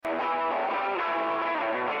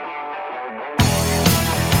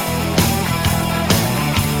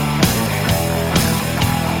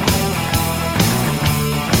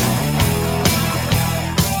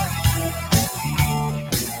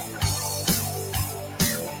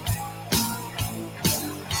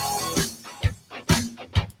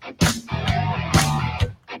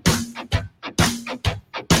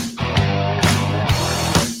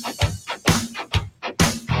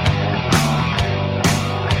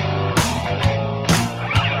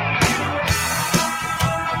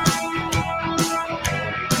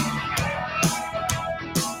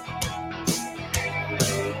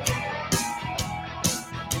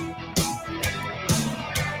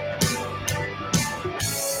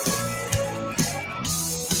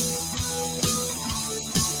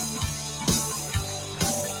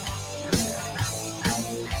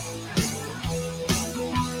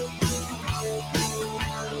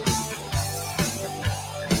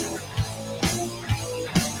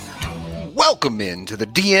Welcome in to the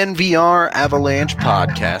DNVR Avalanche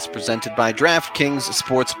podcast presented by DraftKings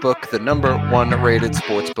Sportsbook, the #1 rated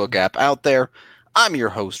sportsbook app out there. I'm your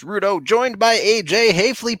host, Rudo, joined by AJ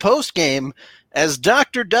Hafley postgame as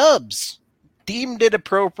Dr. Dubs deemed it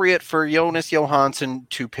appropriate for Jonas Johansson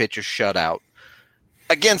to pitch a shutout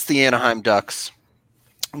against the Anaheim Ducks.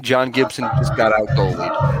 John Gibson just got out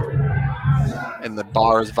goalied, and the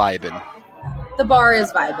bar is vibing. The bar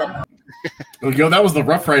is vibing. Yo, that was the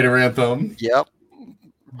Rough Rider anthem. Yep.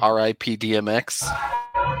 R.I.P. DMX.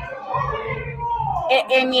 I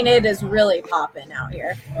mean, it is really popping out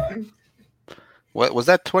here. What was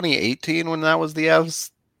that? 2018 when that was the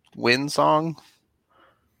Avs win song?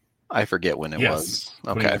 I forget when it was.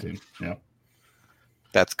 Okay, yeah,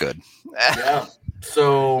 that's good. Yeah.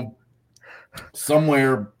 So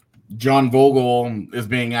somewhere, John Vogel is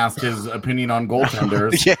being asked his opinion on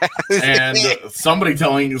goaltenders, Yeah. and somebody is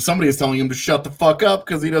telling him to shut the fuck up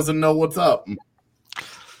because he doesn't know what's up.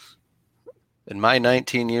 In my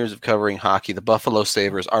 19 years of covering hockey, the Buffalo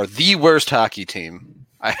Sabres are the worst hockey team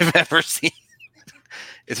I've ever seen.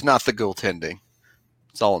 It's not the goaltending.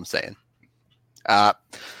 That's all I'm saying.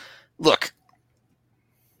 Look,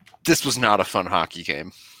 this was not a fun hockey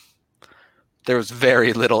game. There was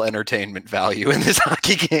very little entertainment value in this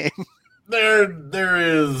hockey game. There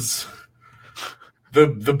is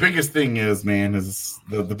the biggest thing is, man, is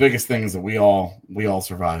the biggest thing is that we all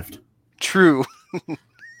survived. True.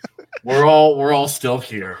 We're all still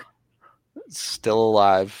here. Still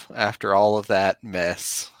alive after all of that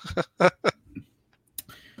mess.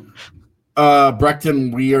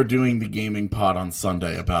 Brecton, we are doing the gaming pod on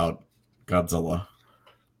Sunday about Godzilla.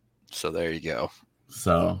 So there you go.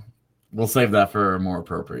 So we'll save that for a more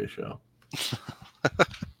appropriate show.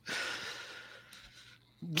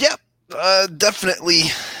 Yep. Definitely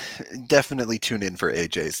tune in for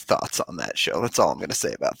AJ's thoughts on that show. That's all I'm going to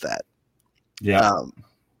say about that. Yeah.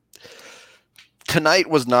 Tonight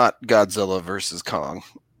was not Godzilla versus Kong.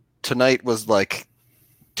 Tonight was like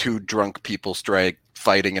two drunk people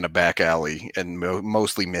fighting in a back alley and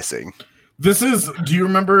mostly missing. This is. Do you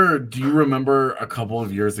remember a couple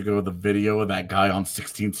of years ago the video of that guy on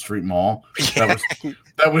 16th Street Mall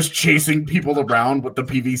that was chasing people around with the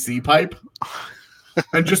PVC pipe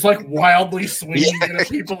and just like wildly swinging at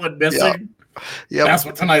people and missing? Yep. That's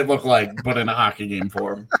what tonight looked like, but in a hockey game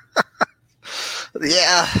form.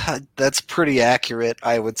 Yeah, that's pretty accurate,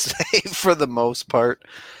 I would say, for the most part.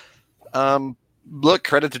 Look,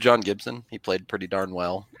 credit to John Gibson. He played pretty darn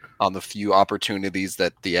well on the few opportunities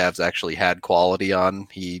that the Avs actually had quality on.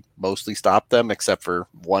 He mostly stopped them, except for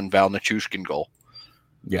one Val Nichushkin goal.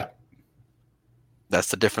 Yeah. That's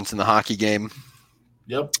the difference in the hockey game.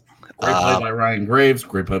 Yep. Great play by Ryan Graves.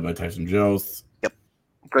 Great play by Tyson Jost. Yep.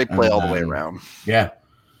 Great play all the way around. Yeah.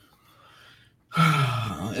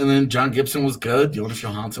 And then John Gibson was good. Jonas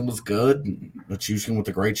Johansson was good. Nichushkin with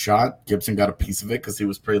a great shot. Gibson got a piece of it because he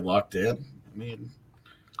was pretty locked in. I mean,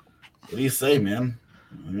 what do you say, man?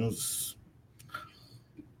 It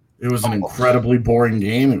was an incredibly boring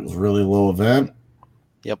game. It was a really low event.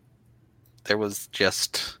 Yep. There was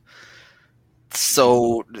just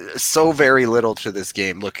so very little to this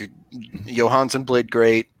game. Look, Johansson played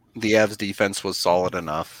great. The Avs defense was solid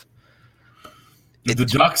enough. The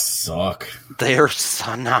Ducks suck. They're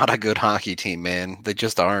not a good hockey team, man. They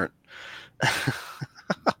just aren't.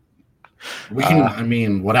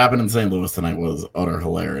 What happened in St. Louis tonight was utter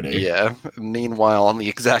hilarity. Yeah. Meanwhile, on the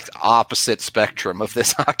exact opposite spectrum of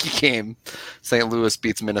this hockey game, St. Louis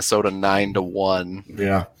beats Minnesota 9-1.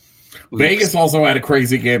 Yeah. Vegas also had a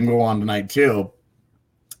crazy game go on tonight too.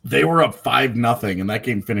 They were up 5-0, and that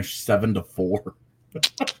game finished 7-4.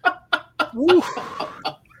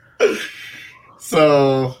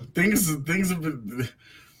 So things have been.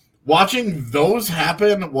 Watching those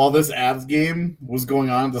happen while this Avs game was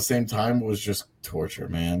going on at the same time was just torture,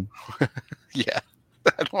 man. Yeah.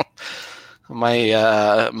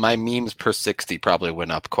 My memes per 60 probably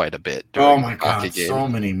went up quite a bit. Oh my god, so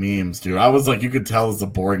many memes, dude. I was like, you could tell it's a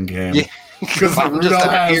boring game. Yeah. Because Rudo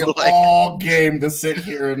has all game to sit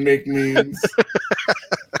here and make memes.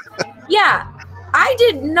 Yeah. I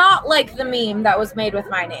did not like the meme that was made with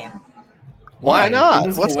my name. Why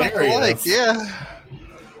not? What's not to like? Yeah.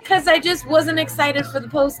 Because I just wasn't excited for the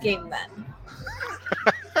post game then.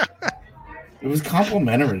 It was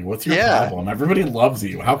complimentary. What's your problem? Everybody loves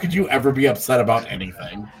you. How could you ever be upset about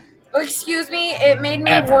anything? Excuse me, it made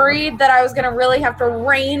me worried that I was going to really have to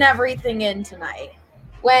rein everything in tonight.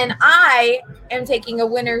 When I am taking a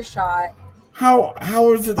winner shot How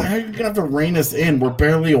is it? How are you gonna have to rein us in? We're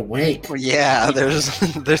barely awake. Well, yeah, there's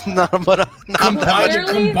not that much.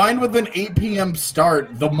 Combined with an 8 p.m.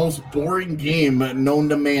 start, the most boring game known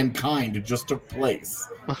to mankind just took place.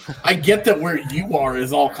 I get that where you are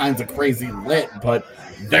is all kinds of crazy lit, but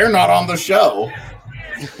they're not on the show.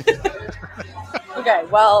 Okay,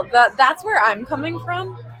 well, that's where I'm coming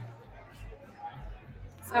from.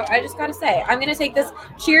 So I just gotta say, I'm gonna take this.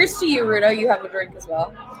 Cheers to you, Rudo. You have a drink as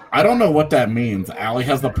well. I don't know what that means. Allie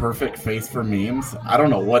has the perfect face for memes. I don't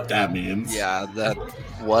know what that means. Yeah, that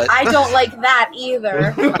what? I don't like that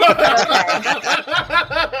either. Okay.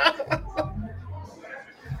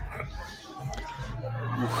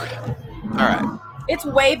 All right. It's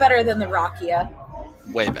way better than the Rakia.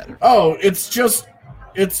 Way better. Oh, it's just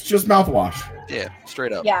mouthwash. Yeah,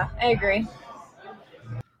 straight up. Yeah, I agree.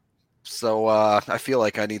 So I feel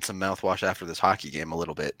like I need some mouthwash after this hockey game a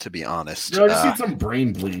little bit, to be honest. I just need some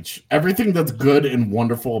brain bleach. Everything that's good and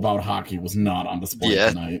wonderful about hockey was not on display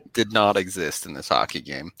tonight. Did not exist in this hockey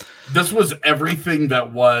game. This was everything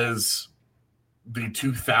that was the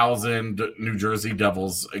 2000 New Jersey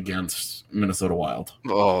Devils against Minnesota Wild.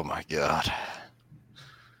 Oh my God.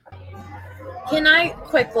 Can I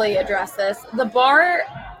quickly address this? The bar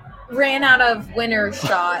ran out of winner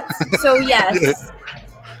shots. So yes.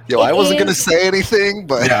 Yo, I wasn't going to say anything,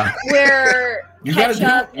 but yeah. Where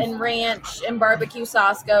ketchup and ranch and barbecue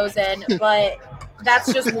sauce goes in, but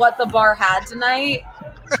that's just what the bar had tonight.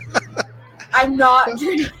 I'm not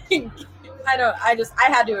drinking. I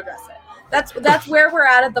had to address it. That's where we're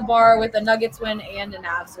at the bar with a Nuggets win and an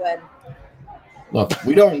Avs win. Look,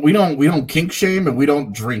 we don't kink shame and we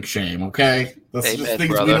don't drink shame, okay? That's Amen, just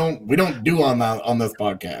things brother. we don't do on this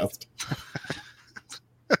podcast.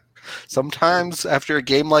 Sometimes after a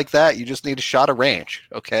game like that, you just need a shot of ranch,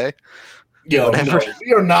 okay? Yo, no,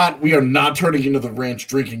 we are not turning into the ranch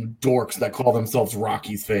drinking dorks that call themselves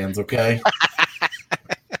Rockies fans, okay?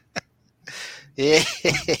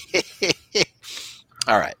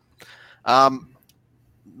 All right.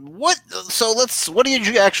 What did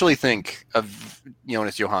you actually think of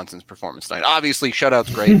Jonas Johansson's performance tonight? Obviously,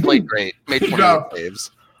 shutout's great, played great, made 28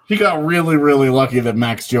 saves. He got really, really lucky that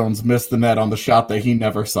Max Jones missed the net on the shot that he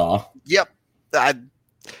never saw. Yep. Other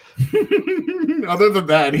than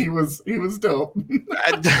that, he was dope.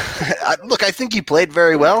 Look, I think he played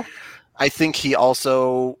very well. I think he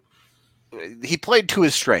played to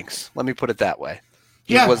his strengths. Let me put it that way.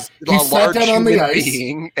 He sat down on the ice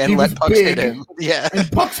and let pucks hit him. Yeah,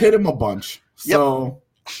 and pucks hit him a bunch. So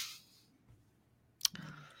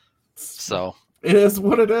it is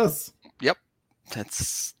what it is. Yep,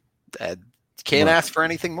 can't ask for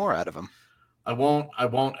anything more out of him. I won't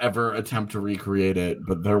ever attempt to recreate it,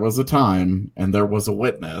 but there was a time and there was a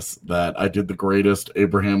witness that I did the greatest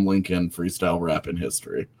Abraham Lincoln freestyle rap in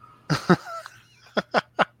history.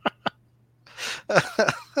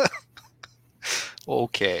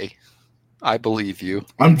 Okay, I believe you.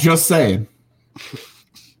 I'm just saying.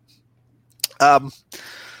 Beyond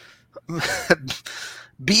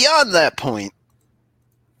that point,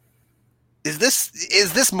 is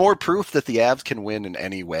this more proof that the Avs can win in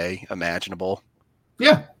any way imaginable?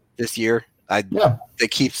 Yeah. This year,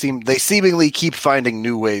 they seemingly keep finding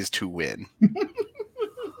new ways to win.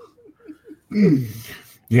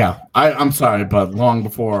 Yeah, I'm sorry, but long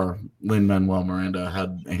before Lin-Manuel Miranda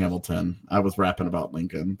had Hamilton, I was rapping about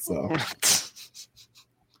Lincoln. So,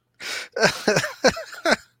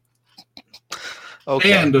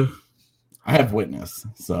 okay, and I have witness.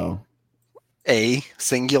 So, a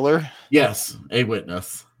singular. Yes, a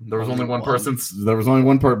witness. There was only one person. There was only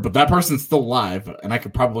one person, but that person's still alive, and I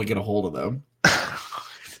could probably get a hold of them.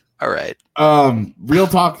 All right. Real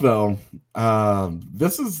talk though.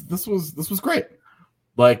 This was great.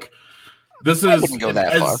 Like, this I is wouldn't go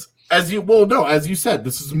that far. As you said,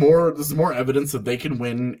 this is more evidence that they can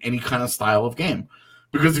win any kind of style of game.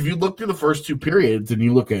 Because if you look through the first two periods and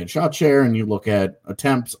you look at shot share and you look at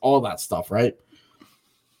attempts, all that stuff, right?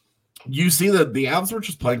 You see that the Avs were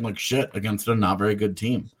just playing like shit against a not very good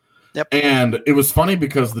team. Yep. And it was funny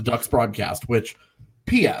because the Ducks broadcast, which,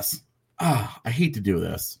 P.S., I hate to do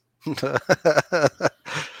this. That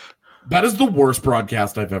is the worst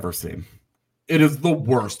broadcast I've ever seen. It is the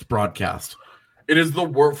worst broadcast. It is the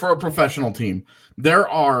worst for a professional team. There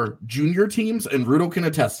are junior teams, and Rudo can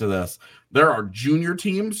attest to this. There are junior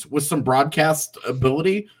teams with some broadcast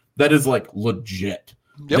ability that is like legit.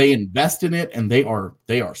 Yep. They invest in it, and they are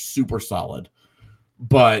super solid.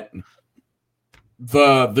 But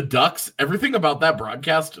the Ducks, everything about that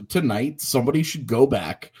broadcast tonight, somebody should go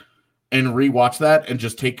back and rewatch that and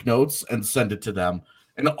just take notes and send it to them.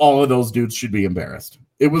 And all of those dudes should be embarrassed.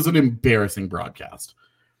 It was an embarrassing broadcast.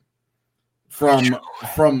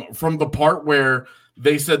 from the part where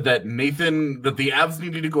they said that the Avs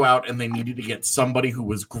needed to go out and they needed to get somebody who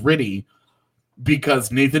was gritty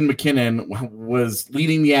because Nathan McKinnon was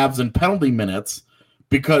leading the Avs in penalty minutes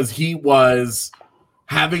because he was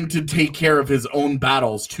having to take care of his own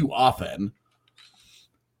battles too often.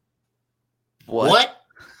 What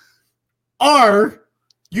are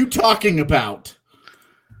you talking about?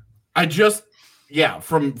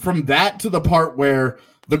 From that to the part where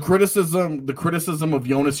the criticism of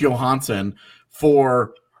Jonas Johansson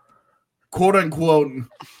for quote unquote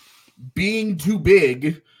being too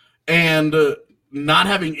big and not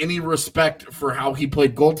having any respect for how he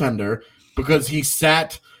played goaltender because he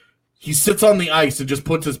sits on the ice and just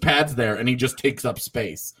puts his pads there and he just takes up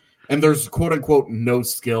space. And there's quote unquote no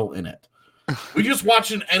skill in it. We just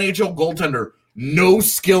watched an NHL goaltender no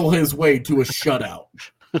skill his way to a shutout.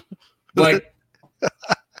 Like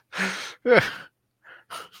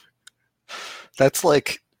that's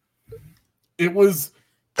like it was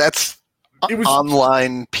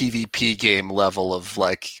online PvP game level of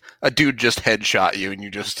like a dude just headshot you and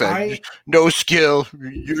you just said no skill,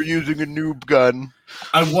 you're using a noob gun.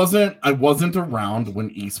 I wasn't around when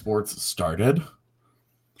esports started.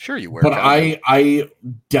 Sure you were. But I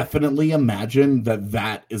definitely imagine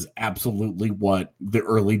that is absolutely what the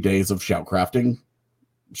early days of shoutcasting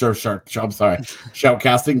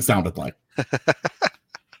sounded like.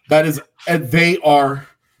 It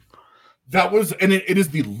is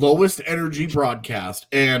the lowest energy broadcast,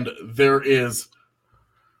 and there is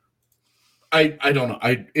I don't know.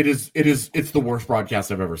 It's the worst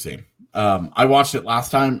broadcast I've ever seen. I watched it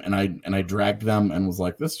last time and I dragged them and was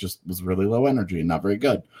like, this just was really low energy and not very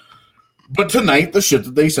good. But tonight, the shit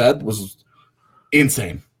that they said was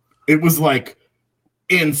insane. It was like,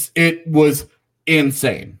 it was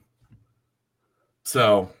insane.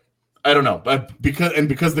 So I don't know, but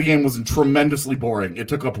because the game was tremendously boring, it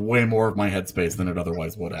took up way more of my headspace than it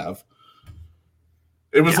otherwise would have.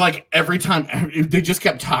 It was like every time they just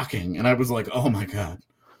kept talking, and I was like, "Oh my god,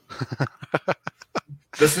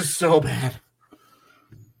 this is so bad."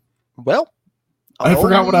 Well, I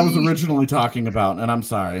forgot what I was originally talking about, and I'm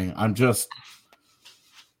sorry.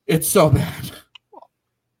 It's so bad.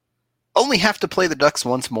 Only have to play the Ducks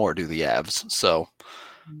once more, do the Avs, so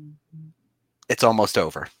it's almost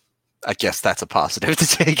over. I guess that's a positive to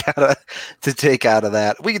take out of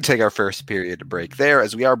that. We can take our first period to break there,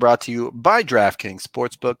 as we are brought to you by DraftKings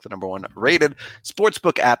Sportsbook, the #1 rated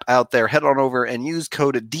sportsbook app out there. Head on over and use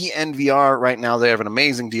code DNVR. Right now, they have an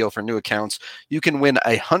amazing deal for new accounts. You can win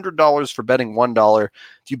 $100 for betting $1.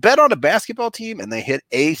 If you bet on a basketball team and they hit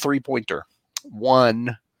a 3-pointer,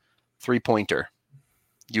 one 3-pointer,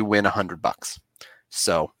 you win $100.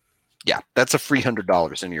 So, yeah, that's a free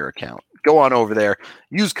 $100 in your account. Go on over there,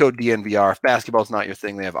 use code DNVR. If basketball's not your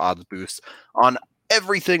thing, they have odds boosts on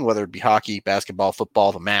everything, whether it be hockey, basketball,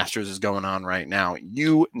 football. The Masters is going on right now.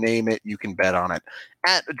 You name it, you can bet on it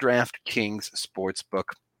at DraftKings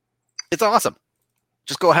Sportsbook. It's awesome.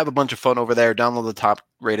 Just go have a bunch of fun over there. Download the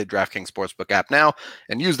top-rated DraftKings Sportsbook app now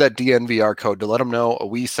and use that DNVR code to let them know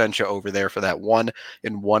we sent you over there for that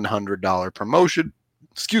 $1 promotion.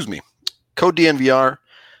 Excuse me. Code DNVR.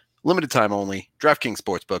 Limited time only. DraftKings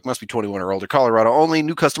Sportsbook. Must be 21 or older. Colorado only.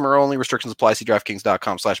 New customer only. Restrictions apply. See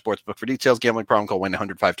DraftKings.com/sportsbook for details. Gambling problem? Call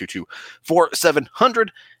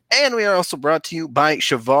 1-800-522-4700. And we are also brought to you by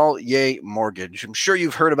Chevalier Mortgage. I'm sure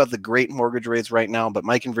you've heard about the great mortgage rates right now, but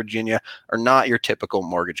Mike and Virginia are not your typical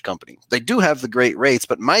mortgage company. They do have the great rates,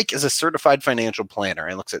 but Mike is a certified financial planner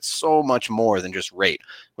and looks at so much more than just rate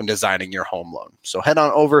when designing your home loan. So head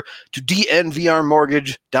on over to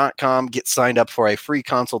dnvrmortgage.com, get signed up for a free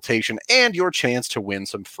consultation and your chance to win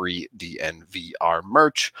some free DNVR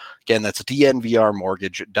merch. Again, that's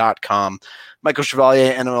dnvrmortgage.com. Michael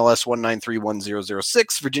Chevalier, NMLS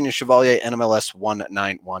 1931006. Virginia Chevalier, NMLS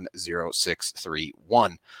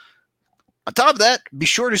 1910631. On top of that, be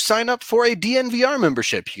sure to sign up for a DNVR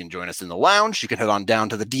membership. You can join us in the lounge. You can head on down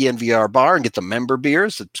to the DNVR bar and get the member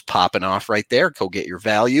beers. It's popping off right there. Go get your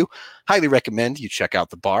value. Highly recommend you check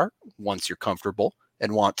out the bar once you're comfortable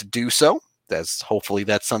and want to do so. Hopefully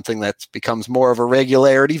that's something that becomes more of a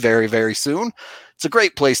regularity very, very soon. It's a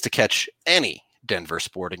great place to catch any Denver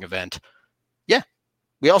sporting event. Yeah,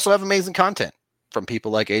 we also have amazing content from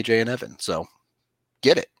people like AJ and Evan, so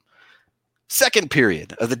get it. Second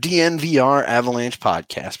period of the DNVR Avalanche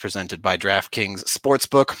podcast presented by DraftKings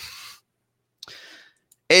Sportsbook.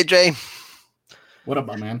 AJ. What up,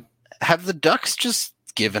 my man? Have the Ducks just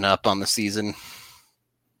given up on the season?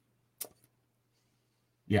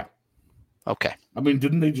 Yeah. Okay. I mean,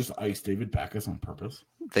 didn't they just ice David Backes on purpose?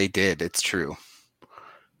 They did. It's true.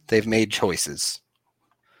 They've made choices.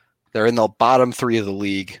 They're in the bottom 3 of the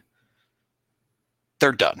league.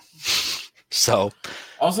 They're done. So,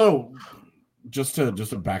 also, just to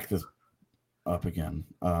back this up again,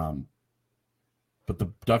 but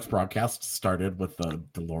the Ducks broadcast started with the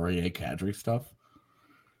Laurier Kadri stuff.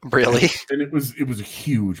 Really? And it was a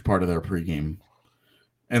huge part of their pregame.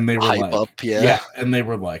 And they were hype up, yeah. And they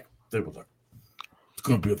were like, it's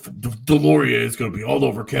going to be the Laurier is going to be all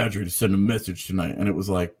over Kadri to send a message tonight. And it was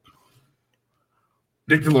like,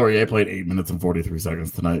 Nick Laurier played 8 minutes and 43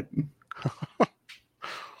 seconds tonight.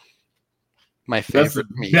 My favorite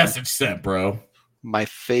meme. Message sent, bro. My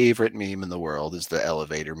favorite meme in the world is the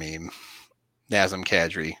elevator meme. Nazem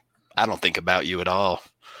Kadri, I don't think about you at all.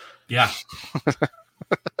 Yeah.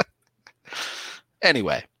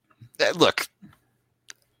 Anyway, look,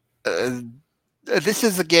 this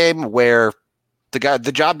is a game where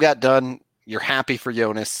the job got done. You're happy for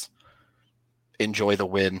Jonas. Enjoy the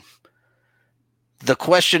win. The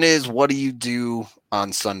question is, what do you do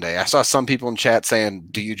on Sunday? I saw some people in chat saying,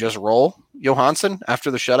 do you just roll Johansson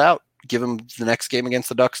after the shutout? Give him the next game against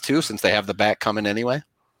the Ducks too, since they have the back coming anyway?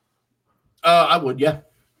 I would, yeah.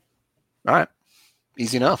 All right.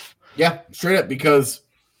 Easy enough. Yeah, straight up, because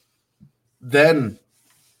then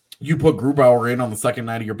you put Grubauer in on the second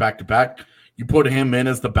night of your back-to-back. You put him in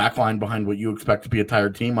as the back line behind what you expect to be a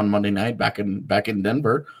tired team on Monday night back in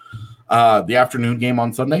Denver. The afternoon game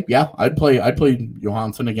on Sunday, yeah, I'd play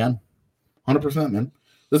Johansson again, 100%, man.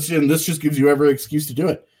 This just gives you every excuse to do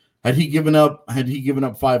it. Had he given up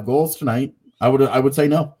 5 goals tonight, I would say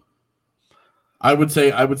no. I would say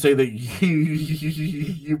that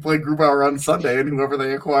you play Grubauer on Sunday and whoever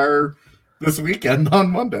they acquire this weekend on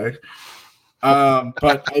Monday.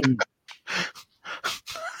 But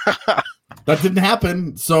that didn't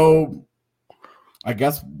happen, so I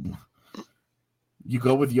guess you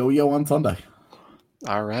go with Yo-Yo on Sunday.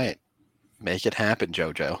 All right. Make it happen,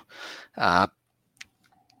 JoJo.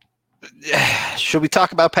 Should we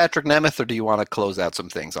talk about Patrick Nemeth, or do you want to close out some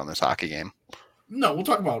things on this hockey game? No, we'll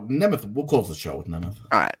talk about Nemeth. We'll close the show with Nemeth.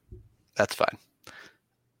 All right. That's fine.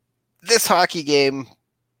 This hockey game,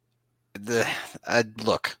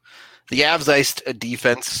 look, the Avs iced a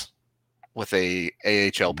defense with a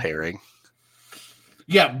AHL pairing.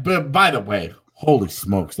 Yeah, but by the way, holy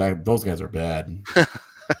smokes, those guys are bad.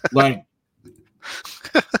 Like,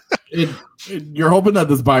 you're hoping that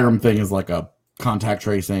this Byram thing is like a contact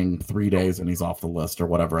tracing 3 days and he's off the list or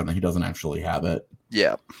whatever, and then he doesn't actually have it.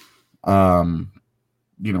 Yeah.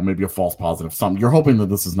 Maybe a false positive. Something. You're hoping that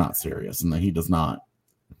this is not serious and that he does not.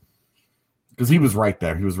 Because he was right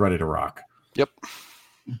there. He was ready to rock. Yep.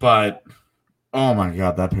 But, oh my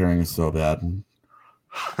God, that pairing is so bad.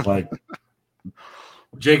 Like,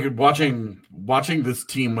 Jacob, watching this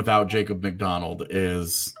team without Jacob McDonald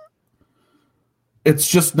it's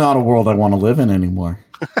just not a world I want to live in anymore.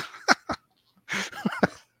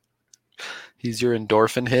 He's your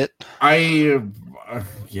endorphin hit?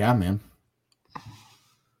 Yeah, man.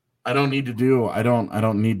 I don't need to do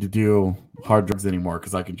hard drugs anymore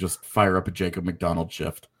because I can just fire up a Jacob McDonald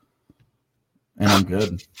shift. And I'm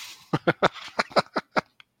good.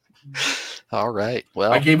 All right.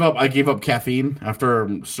 Well, I gave up caffeine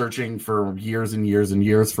after searching for years and years and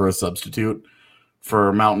years for a substitute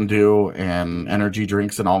for Mountain Dew and energy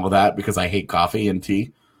drinks and all of that because I hate coffee and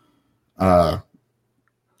tea. I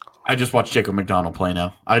just watch Jacob McDonald play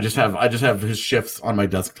now. I just have his shifts on my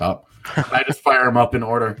desktop. I just fire them up in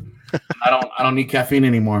order. I don't need caffeine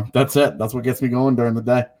anymore. That's it. That's what gets me going during the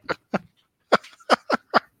day.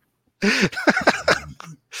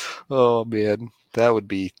 Oh man, that would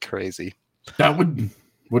be crazy. What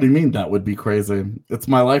do you mean that would be crazy? It's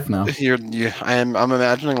my life now. I'm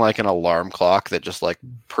imagining like an alarm clock that just like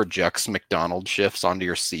projects McDonald's shifts onto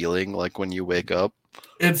your ceiling like when you wake up.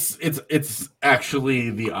 It's actually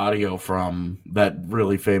the audio from that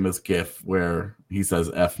really famous GIF where he says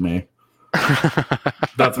F me.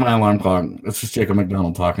 That's my alarm clock. It's just Jacob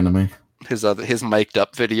McDonald talking to me. His mic'd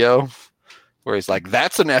up video where he's like,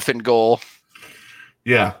 that's an effing goal.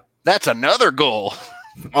 Yeah. That's another goal.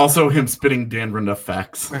 Also him spitting Dan Renda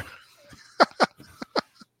facts.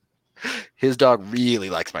 His dog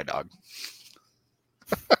really likes my dog.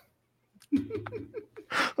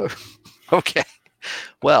 Okay.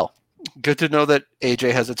 Well, good to know that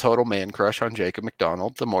AJ has a total man crush on Jacob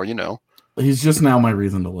McDonald. The more you know. He's just now my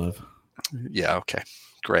reason to live. Yeah, okay.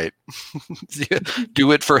 Great.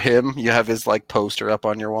 Do it for him. You have his like poster up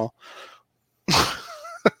on your wall.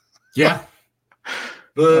 Yeah.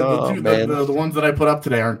 The ones that I put up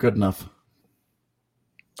today aren't good enough.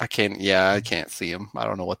 I can't see them. I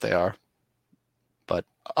don't know what they are. But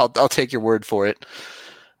I'll take your word for it.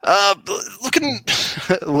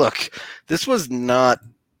 Look, this was not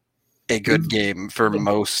a good game for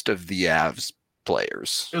most of the Avs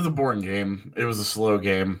players. It was a boring game. It was a slow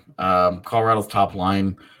game. Colorado's top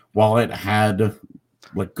line, while it had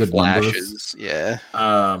like good flashes,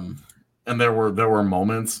 numbers, and there were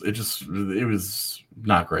moments. It was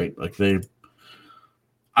not great. Like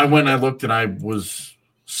I went, I looked, and I was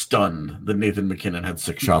stunned that Nathan MacKinnon had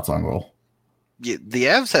 6 shots on goal. Yeah, the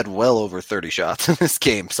Avs had well over 30 shots in this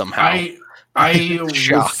game somehow. I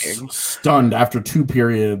was stunned after 2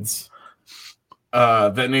 periods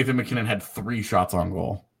that Nathan MacKinnon had 3 shots on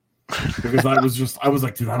goal. Because I was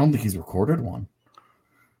like, dude, I don't think he's recorded one.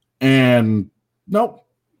 And nope,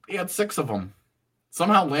 he had 6 of them.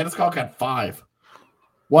 Somehow Landeskog had 5.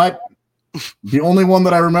 What? The only one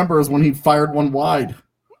that I remember is when he fired one wide.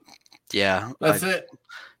 Yeah. That's it.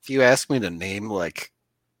 If you ask me to name like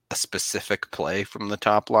a specific play from the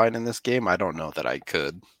top line in this game, I don't know that I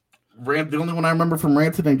could. The only one I remember from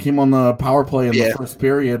Rantanen came on the power play in the first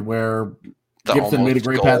period where Gibson made a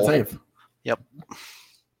great pad save. Yep.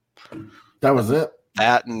 That was it.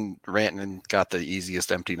 That and Rantanen got the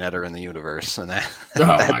easiest empty netter in the universe. And that. Oh,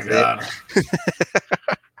 my God.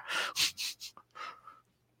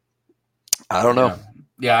 I don't know.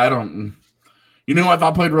 Yeah, I don't. You know who I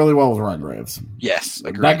thought played really well was Ryan Graves. Yes,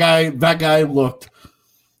 agreed. That guy looked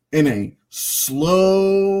in a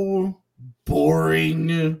slow,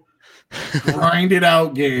 boring, grinded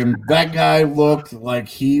out game. That guy looked like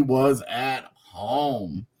he was at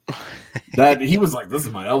home. That he was like, this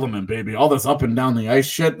is my element, baby. All this up and down the ice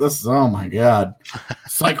shit. This is, oh my God.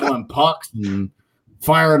 Cycling pucks and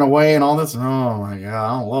firing away and all this. Oh my God,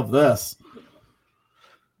 I don't love this.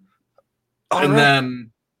 But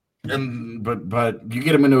you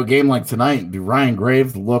get him into a game like tonight, Ryan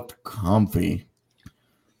Graves looked comfy.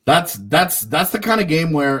 That's the kind of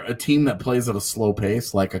game where a team that plays at a slow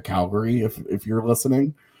pace, like a Calgary, if you're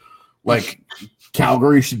listening, like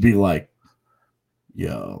Calgary should be like,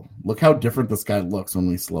 yo, look how different this guy looks when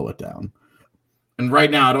we slow it down. And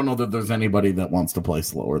right now, I don't know that there's anybody that wants to play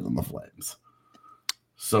slower than the Flames.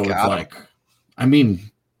 So it's like, I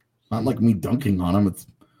mean, not like me dunking on him. It's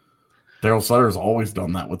Daryl Sutter's always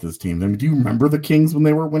done that with his team. I mean, do you remember the Kings when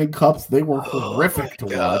they were winning cups? They were horrific to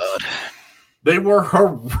watch. They were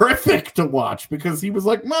horrific to watch because he was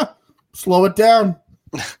like, slow it down.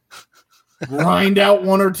 Grind out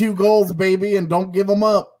 1 or 2 goals, baby, and don't give them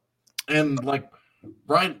up. And like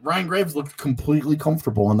Ryan Graves looked completely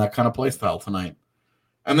comfortable in that kind of play style tonight.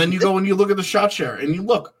 And then you go and you look at the shot share and you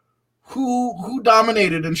look who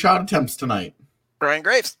dominated in shot attempts tonight. Ryan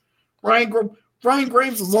Graves. Ryan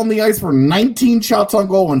Graves was on the ice for 19 shots on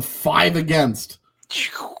goal and 5 against.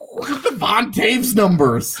 Look at the Von Taves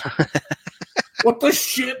numbers. What the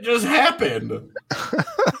shit just happened?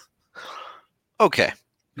 Okay.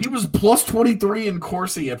 He was plus 23 in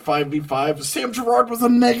Corsi at 5v5. Sam Girard was a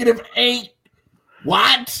 -8.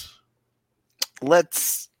 What?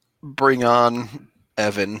 Let's bring on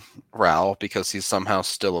Evan Rao because he's somehow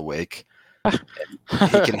still awake. He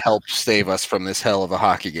can help save us from this hell of a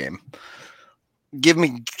hockey game. Give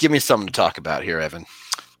me something to talk about here, Evan.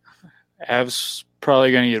 Avs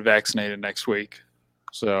probably going to get vaccinated next week.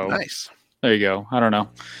 So nice. There you go. I don't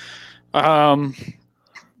know.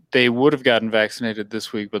 They would have gotten vaccinated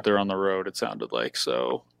this week, but they're on the road, it sounded like.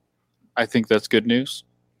 So I think that's good news.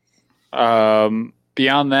 Beyond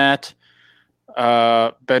that,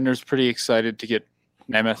 Bednar's pretty excited to get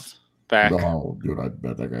Nemeth back. Oh, dude, I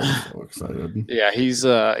bet that guy's so excited. Yeah, he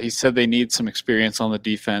said they need some experience on the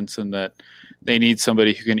defense and that they need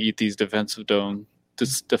somebody who can eat these defensive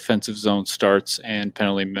zone starts and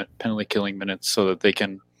penalty killing minutes so that they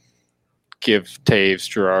can give Taves,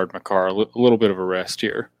 Girard, Makar a little bit of a rest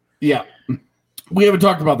here. Yeah. We haven't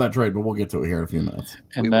talked about that trade, but we'll get to it here in a few minutes.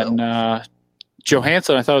 And then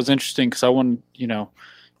Johansson, I thought was interesting because I wanted,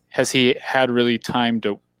 has he had really time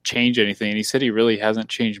to change anything? And he said he really hasn't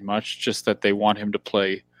changed much, just that they want him to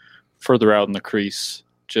play further out in the crease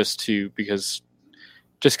because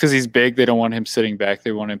he's big, they don't want him sitting back.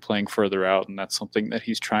 They want him playing further out, and that's something that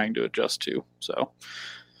he's trying to adjust to. So,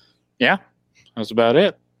 yeah, that was about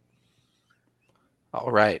it.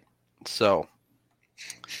 All right. So,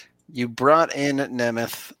 you brought in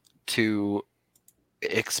Nemeth to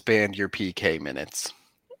expand your PK minutes.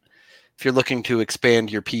 If you're looking to expand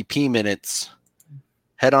your PP minutes,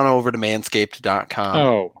 head on over to manscaped.com.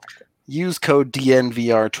 Oh. Use code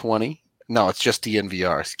DNVR20. No, it's just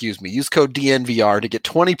DNVR. Excuse me. Use code DNVR to get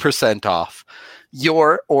 20% off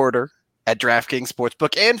your order at DraftKings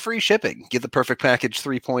Sportsbook and free shipping. Get the Perfect Package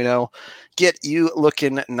 3.0. Get you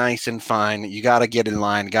looking nice and fine. You got to get in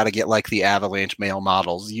line. Got to get like the Avalanche male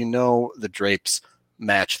models. You know the drapes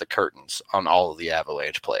match the curtains on all of the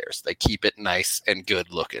Avalanche players. They keep it nice and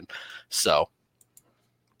good looking. So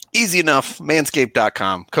easy enough.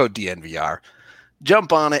 Manscaped.com, code DNVR.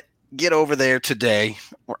 Jump on it. Get over there today.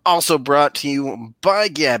 We're also brought to you by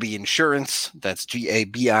Gabby Insurance. That's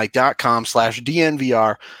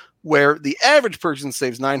GABI.com/DNVR, where the average person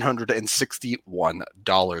saves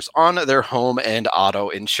 $961 on their home and auto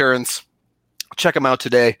insurance. Check them out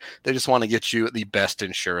today. They just want to get you the best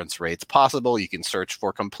insurance rates possible. You can search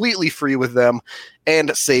for completely free with them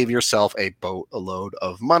and save yourself a boatload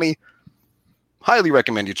of money. Highly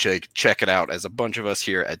recommend you check it out, as a bunch of us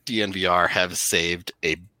here at DNVR have saved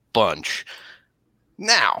a bunch.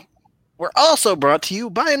 Now, we're also brought to you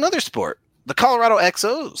by another sport, the Colorado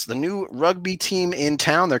XOs, the new rugby team in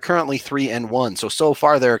town. They're currently 3-1. So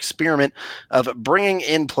far, their experiment of bringing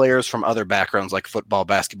in players from other backgrounds like football,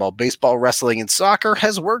 basketball, baseball, wrestling, and soccer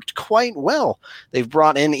has worked quite well. They've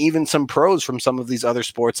brought in even some pros from some of these other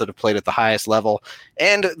sports that have played at the highest level,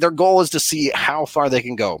 and their goal is to see how far they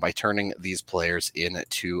can go by turning these players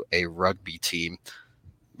into a rugby team.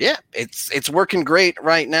 Yeah, it's working great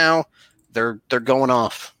right now. They're going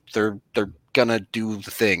off. They're gonna do the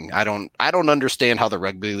thing. I don't understand how the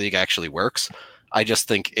rugby league actually works. I just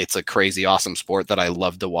think it's a crazy awesome sport that I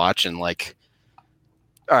love to watch. And like,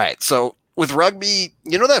 all right, so with rugby,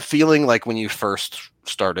 you know that feeling like when you first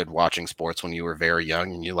started watching sports when you were very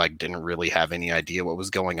young and you like didn't really have any idea what was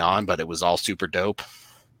going on, but it was all super dope.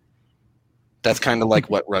 That's kind of like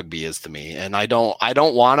what rugby is to me. And I don't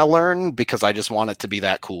want to learn because I just want it to be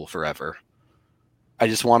that cool forever. I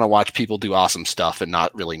just want to watch people do awesome stuff and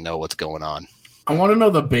not really know what's going on. I want to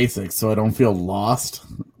know the basics so I don't feel lost,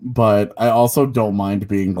 but I also don't mind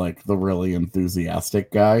being like the really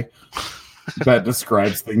enthusiastic guy that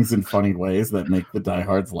describes things in funny ways that make the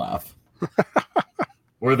diehards laugh.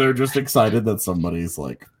 Or they're just excited that somebody's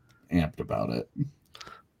like amped about it.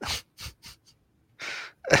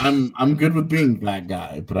 I'm good with being that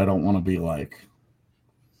guy, but I don't want to be like,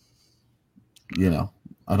 you know,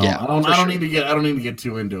 I don't need to get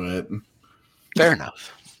too into it. Fair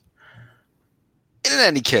enough. In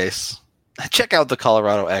any case, check out the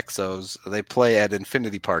Colorado XOs. They play at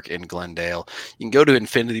Infinity Park in Glendale. You can go to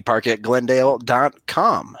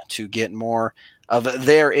infinitypark@glendale.com to get more of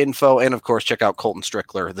their info. And of course, check out Colton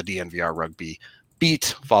Strickler, the DNVR Rugby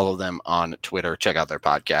Beat. Follow them on Twitter. Check out their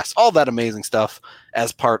podcast. All that amazing stuff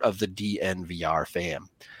as part of the DNVR fam.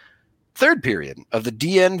 Third period of the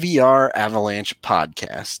DNVR Avalanche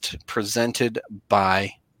podcast, presented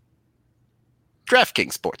by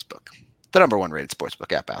DraftKings Sportsbook, the #1 rated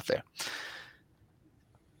sportsbook app out there.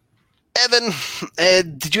 Evan,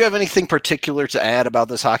 did you have anything particular to add about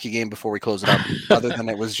this hockey game before we close it up, other than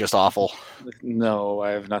it was just awful? No,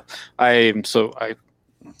 I have not.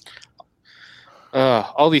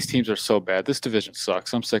 All these teams are so bad. This division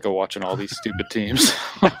sucks. I'm sick of watching all these stupid teams.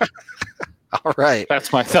 All right.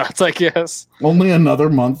 That's my thoughts, I guess. Only another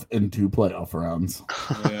month and 2 playoff rounds.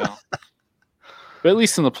 Yeah. But at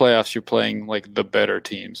least in the playoffs, you're playing like the better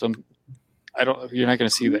teams. You're not going to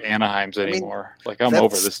see the Anaheims anymore. I'm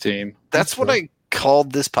over this team. That's what I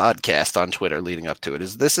called this podcast on Twitter leading up to it.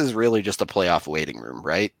 This is really just a playoff waiting room,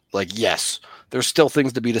 right? Like, yes, there's still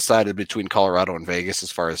things to be decided between Colorado and Vegas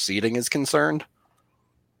as far as seeding is concerned,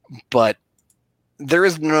 but there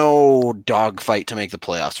is no dogfight to make the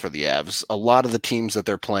playoffs for the Avs. A lot of the teams that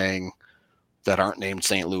they're playing that aren't named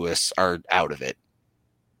St. Louis are out of it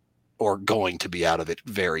or going to be out of it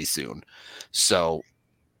very soon. So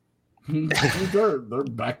they're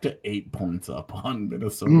back to 8 points up on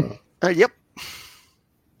Minnesota. Yep.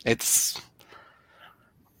 It's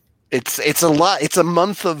a lot. It's a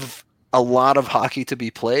month of a lot of hockey to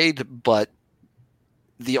be played, but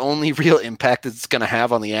the only real impact it's going to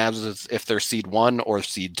have on the Avs is if they're seed 1 or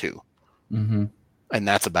seed 2. Mm-hmm. And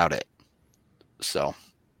that's about it. So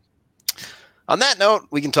on that note,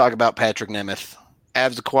 we can talk about Patrick Nemeth.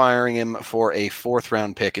 Avs acquiring him for a 4th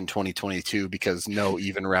round pick in 2022 because no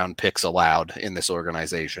even round picks allowed in this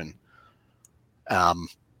organization. Look,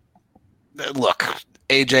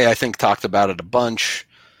 AJ, I think, talked about it a bunch.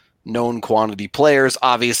 Known quantity players.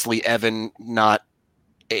 Obviously, Evan, not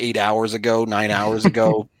 9 hours ago,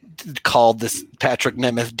 called this Patrick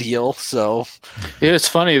Nemeth deal. So yeah, it's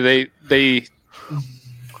funny.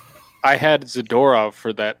 I had Zadorov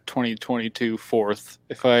for that 2022 4th.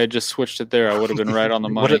 If I had just switched it there, I would have been right on the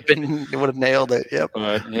money. It would have nailed it. Yep.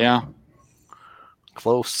 But yeah,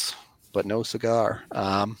 close, but no cigar.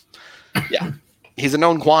 Yeah, he's a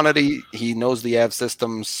known quantity. He knows the Av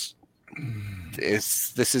systems.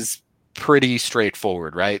 This is pretty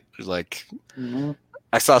straightforward, right? Like,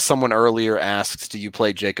 I saw someone earlier asked, "Do you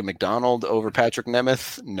play Jacob McDonald over Patrick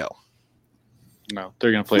Nemeth?" No. No,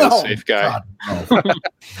 they're going to play the safe guy. God,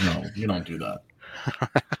 no, you don't do that.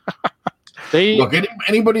 Look,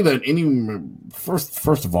 anybody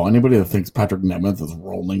first of all, anybody that thinks Patrick Nemeth is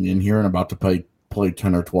rolling in here and about to play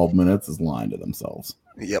 10 or 12 minutes is lying to themselves.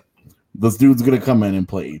 Yep. This dude's going to come in and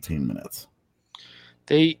play 18 minutes.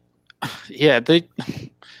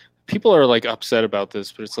 People are like upset about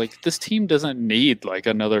this, but it's like this team doesn't need like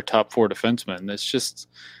another top 4 defenseman. It's just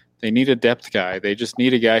they need a depth guy. They just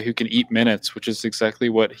need a guy who can eat minutes, which is exactly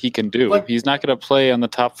what he can do. He's not going to play on the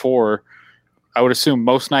top 4. I would assume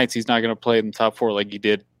most nights he's not going to play in the top 4 like he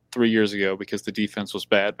did 3 years ago because the defense was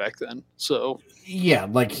bad back then. So yeah,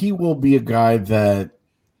 like he will be a guy that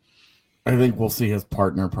I think we'll see his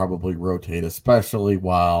partner probably rotate, especially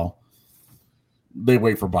while they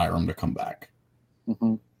wait for Byram to come back.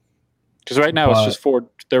 Because right now it's just 4.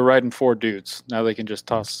 They're riding 4 dudes. Now they can just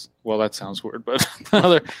toss. Well, that sounds weird, but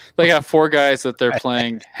they got 4 guys that they're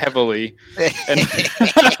playing heavily, and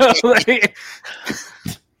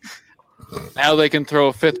now they can throw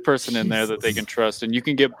a 5th person in there that they can trust, and you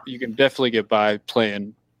can definitely get by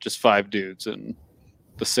playing just 5 dudes and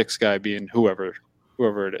the 6th guy being whoever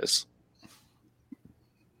it is.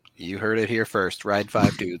 You heard it here first. Ride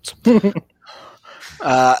 5 dudes.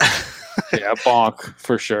 Yeah, bonk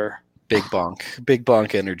for sure. Big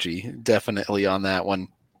bonk energy, definitely on that one.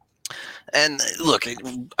 And look,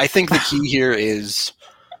 I think the key here is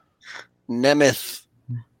Nemeth,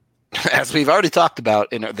 as we've already talked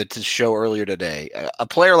about in the show earlier today. A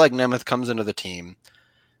player like Nemeth comes into the team,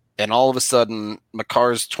 and all of a sudden,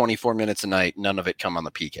 Makar's 24 minutes a night, none of it come on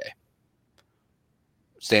the PK.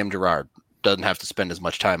 Sam Girard doesn't have to spend as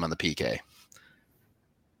much time on the PK.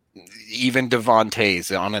 Even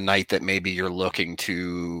Devontae's on a night that maybe you're looking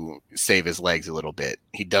to save his legs a little bit,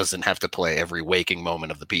 he doesn't have to play every waking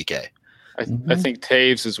moment of the PK. I think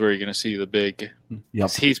Taves is where you're going to see the big.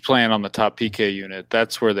 Yep. He's playing on the top PK unit.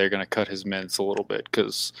 That's where they're going to cut his minutes a little bit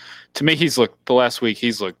because, to me, the last week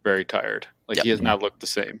he's looked very tired. He has not looked the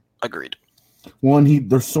same. Agreed. Well, and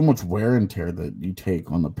there's so much wear and tear that you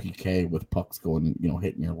take on the PK with pucks going,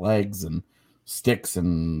 hitting your legs and sticks,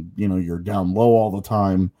 and you're down low all the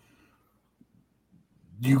time.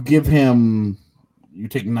 You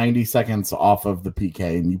take 90 seconds off of the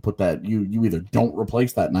PK, and you put that you either don't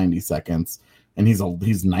replace that 90 seconds, and he's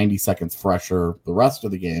 90 seconds fresher the rest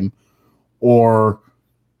of the game, or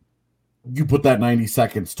you put that 90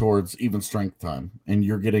 seconds towards even strength time, and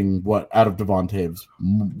you're getting out of Devon Taves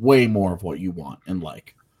way more of what you want and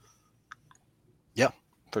like. Yeah,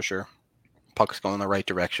 for sure. Puck's going the right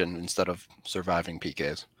direction instead of surviving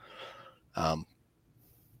PKs.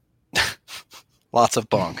 Lots of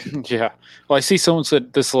bonk. Yeah. Well, I see someone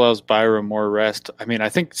said this allows Byram more rest. I mean, I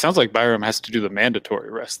think it sounds like Byram has to do the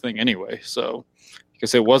mandatory rest thing anyway. So,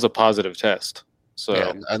 because it was a positive test. So,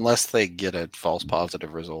 yeah, unless they get a false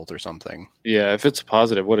positive result or something. Yeah, if it's a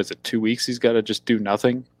positive, what is it? 2 weeks? He's got to just do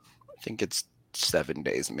nothing. I think it's 7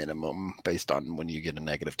 days minimum based on when you get a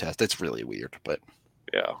negative test. It's really weird, but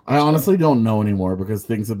yeah. I honestly don't know anymore because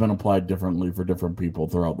things have been applied differently for different people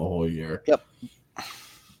throughout the whole year. Yep.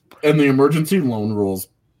 And the emergency loan rules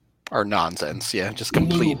are nonsense. Yeah, just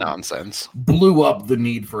complete nonsense. Blew up the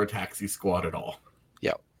need for a taxi squad at all.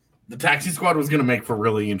 Yep. The taxi squad was going to make for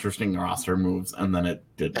really interesting roster moves, and then it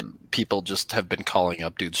didn't. And people just have been calling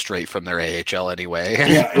up dudes straight from their AHL anyway.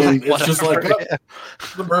 Yeah, and it's just like, the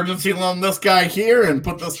emergency loan this guy here, and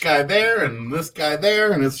put this guy there, and this guy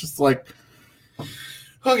there, and it's just like,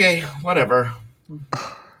 okay, whatever.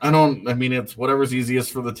 It's whatever's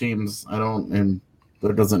easiest for the teams. And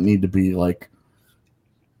there doesn't need to be like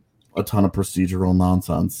a ton of procedural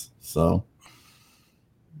nonsense. So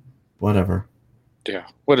whatever. Yeah.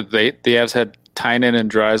 What did the Avs had Tynan and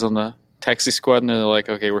Dries on the taxi squad, and they're like,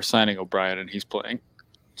 okay, we're signing O'Brien and he's playing.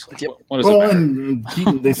 Like, yep. What does it matter?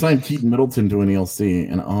 And they signed Keaton Middleton to an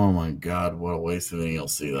ELC, and oh my God, what a waste of an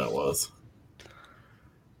ELC that was.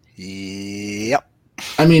 Yep.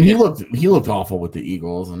 I mean, he looked awful with the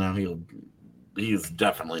Eagles, and now he's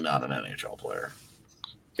definitely not an NHL player.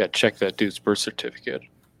 Got to check that dude's birth certificate.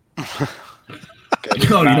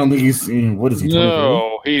 No, you don't think he's? What is he? 23?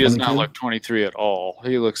 No, he does not look 23 at all.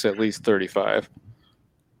 He looks at least 35.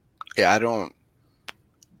 Yeah,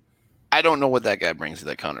 I don't know what that guy brings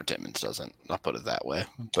that Connor Timmins doesn't. I'll put it that way.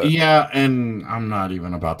 But yeah, and I'm not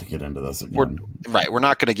even about to get into this again. We're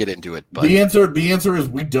not going to get into it. But the answer is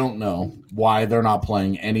we don't know why they're not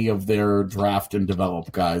playing any of their draft and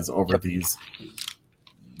develop guys over these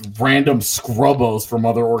random scrubbos from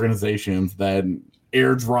other organizations that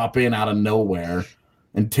airdrop in out of nowhere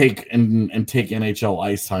and take NHL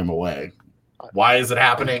ice time away. Why is it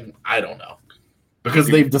happening? I don't know. Because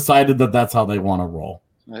they've decided that that's how they want to roll.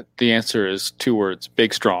 The answer is 2 words: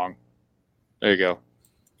 big, strong. There you go.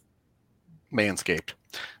 Manscaped.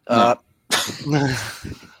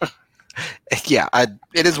 Yeah,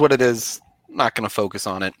 it is what it is. Not going to focus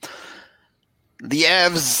on it. The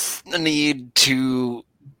Avs need to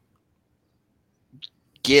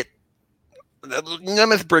get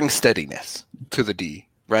Nemeth brings steadiness to the D,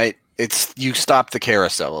 right? It's you stop the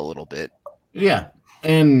carousel a little bit. Yeah.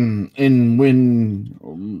 And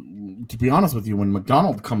when, to be honest with you, when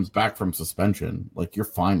McDonald comes back from suspension, like you're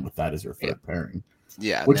fine with that as your third pairing.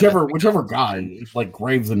 Yeah. Whichever guy, like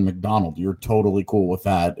Graves and McDonald, you're totally cool with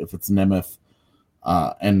that. If it's Nemeth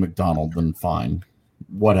and McDonald, then fine.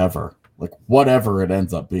 Whatever. Like whatever it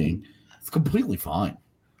ends up being. It's completely fine.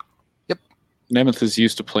 Yep. Nemeth is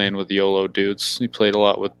used to playing with YOLO dudes. He played a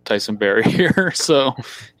lot with Tyson Barrie here, so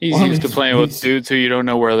he's used to playing with dudes who you don't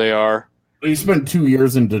know where they are. He spent 2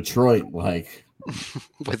 years in Detroit, like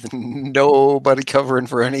with nobody covering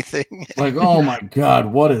for anything. Like, oh my God,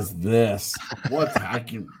 what is this? What's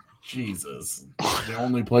hacking? Jesus. The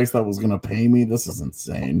only place that was going to pay me? This is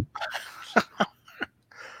insane.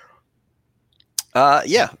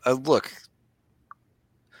 Look.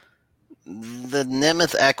 The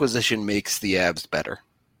Nemeth acquisition makes the Avs better.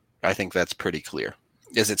 I think that's pretty clear.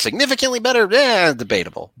 Is it significantly better?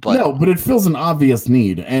 Debatable. But no, but it fills an obvious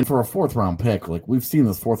need. And for a 4th round pick, like we've seen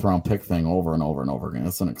this 4th round pick thing over and over and over again.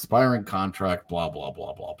 It's an expiring contract, blah, blah,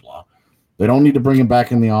 blah, blah, blah. They don't need to bring him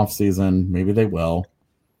back in the offseason. Maybe they will.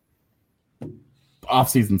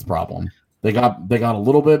 Offseason's problem. They got a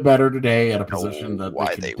little bit better today at a position that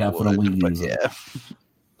they could definitely use it.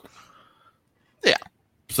 Yeah.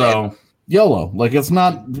 So YOLO. Like it's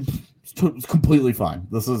completely fine.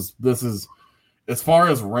 This is as far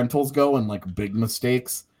as rentals go and like big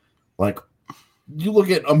mistakes, like you look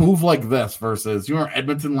at a move like this versus you remember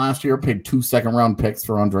Edmonton last year paid 2 second-round picks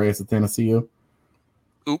for Andreas Athanasiou.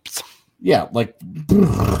 Oops. Yeah, like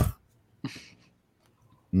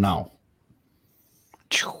no.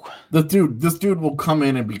 This dude will come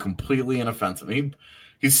in and be completely inoffensive.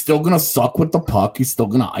 He's still gonna suck with the puck. He's still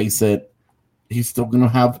gonna ice it. He's still gonna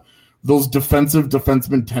have those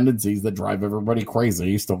defenseman tendencies that drive everybody crazy.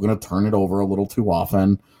 He's still going to turn it over a little too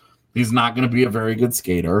often. He's not going to be a very good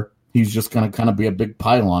skater. He's just going to kind of be a big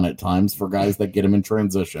pylon at times for guys that get him in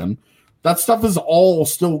transition. That stuff is all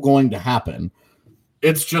still going to happen.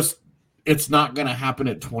 It's not going to happen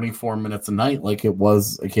at 24 minutes a night like it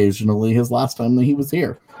was occasionally his last time that he was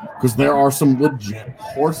here. Because there are some legit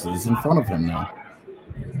horses in front of him now.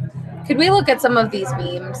 Could we look at some of these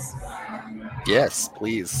memes? Yes,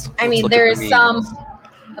 please. I mean, there's some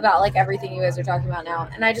about like everything you guys are talking about now,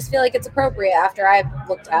 and I just feel like it's appropriate after I've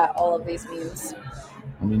looked at all of these memes.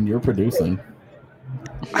 I mean, you're producing.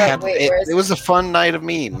 It was a fun night of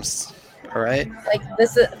memes. All right. Like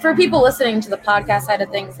this is for people listening to the podcast side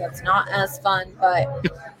of things. That's not as fun, but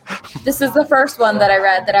this is the first one that I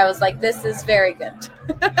read that I was like, this is very good.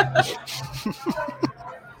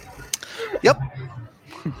 Yep.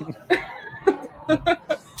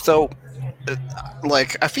 So.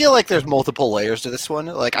 Like I feel like there's multiple layers to this one.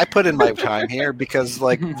 Like I put in my time here because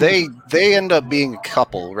like they end up being a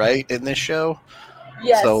couple, right, in this show.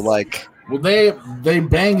 Yes. So like, well, they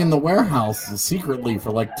bang in the warehouse secretly for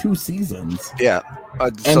like 2 seasons. Yeah,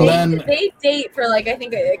 and then they date for like I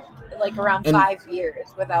think like around 5 years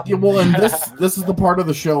without. Yeah, well, and this is the part of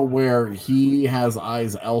the show where he has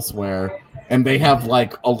eyes elsewhere, and they have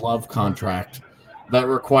like a love contract that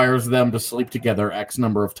requires them to sleep together X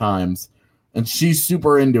number of times. And she's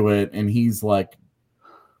super into it, and he's like,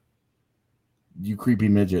 "You creepy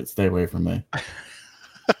midget, stay away from me."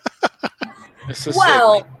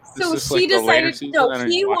 Well, so she decided. No,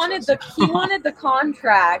 he wanted the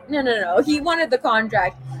contract. No. He wanted the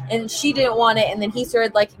contract, and she didn't want it. And then he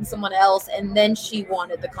started liking someone else, and then she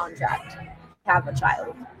wanted the contract to have a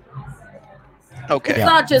child. Okay, it's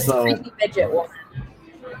not just creepy midget woman.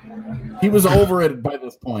 He was over it by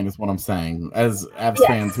this point, is what I'm saying. As Avs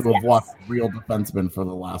fans who have watched real defensemen for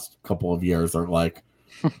the last couple of years are like,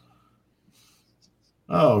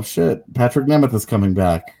 oh shit, Patrick Nemeth is coming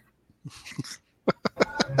back.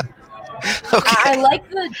 Okay. I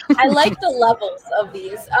like the levels of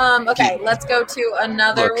these. Okay, let's go to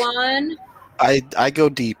another one. I go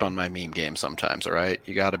deep on my meme game sometimes. All right,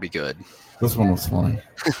 you got to be good. This one was funny.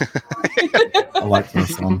 I like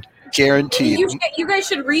this one. Guaranteed. You guys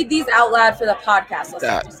should read these out loud for the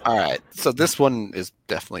podcast. All right. So this one is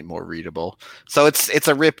definitely more readable. So it's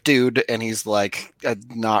a ripped dude, and he's like, a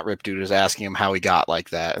not ripped dude is asking him how he got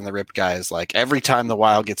like that, and the ripped guy is like, every time the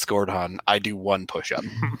Wild gets scored on, I do 1 push-up.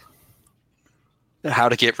 How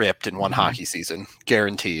to get ripped in 1 hockey season,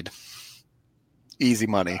 guaranteed. Easy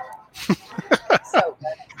money. So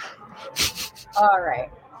good. All right.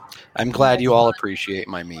 I'm glad you all appreciate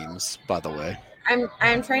my memes, by the way.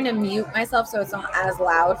 I'm trying to mute myself so it's not as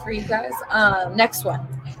loud for you guys. Next one.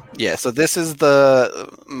 Yeah, so this is the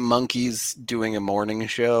monkeys doing a morning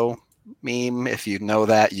show meme. If you know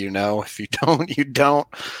that, you know. If you don't, you don't.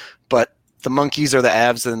 But the monkeys are the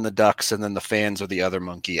Avs and the Ducks, and then the fans are the other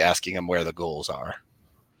monkey asking them where the goals are.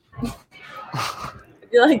 I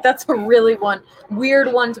feel like that's a really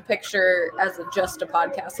weird one to picture as just a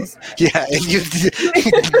podcast. Yeah, and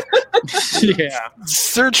Yeah.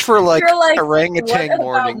 Search for like orangutan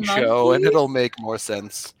morning show, monkeys? and it'll make more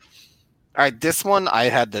sense. All right, this one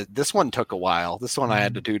this one took a while. This one I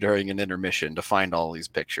had to do during an intermission to find all these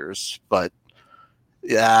pictures. But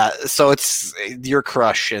yeah, so it's your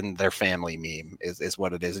crush and their family meme is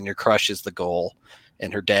what it is. And your crush is the goal.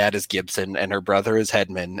 And her dad is Gibson, and her brother is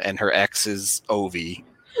Hedman, and her ex is Ovi,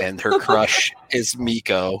 and her crush is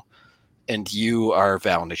Mikko, and you are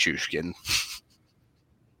Val Nichushkin.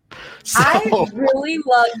 So, I really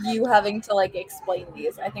love you having to like explain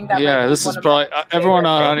these. I think that this is probably everyone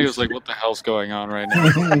on audio is like, what the hell's going on right now?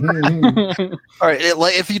 all right,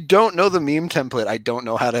 if you don't know the meme template, I don't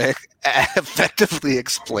know how to effectively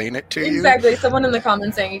explain it to you. Exactly. Someone in the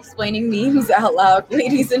comments saying explaining memes out loud.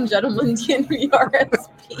 Ladies and gentlemen,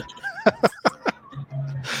 DNVRSP.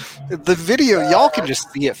 The video, y'all can just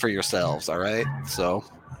see it for yourselves, all right? So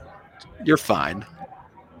you're fine.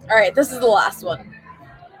 All right, this is the last one.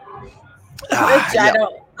 Which Yeah.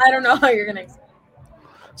 I don't know how you're gonna explain.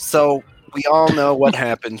 So we all know what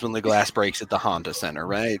happens when the glass breaks at the Honda Center,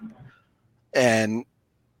 right? And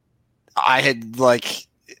I had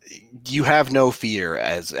you have no fear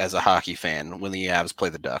as a hockey fan when the Avs play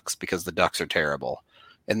the Ducks because the Ducks are terrible.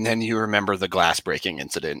 And then you remember the glass breaking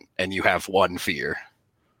incident and you have one fear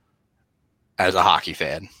as a hockey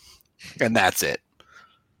fan. And that's it.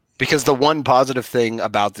 Because the one positive thing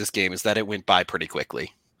about this game is that it went by pretty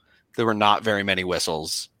quickly. There were not very many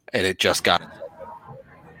whistles, and it just got.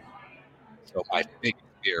 So my big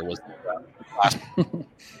fear was the last.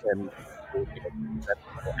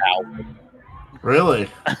 Really?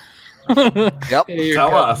 Yep.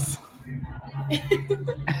 Tell us.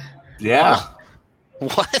 Yeah.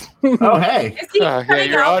 What? Oh, hey. Is he Yeah, cutting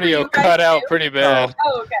your out for audio you guys cut out too? pretty bad.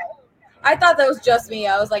 Oh, okay. I thought that was just me.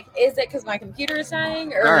 I was like, is it because my computer is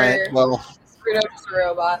dying, or All right. Well, is Rudo just a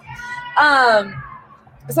robot?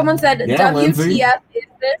 Someone said, Yeah, WTF Lindsay. is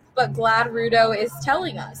this, but glad Rudo is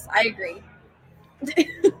telling us. I agree.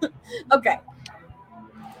 Okay.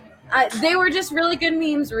 They were just really good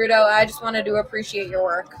memes, Rudo. I just wanted to appreciate your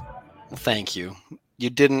work. thank you. You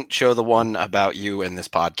didn't show the one about you in this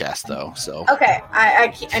podcast, though. So Okay. I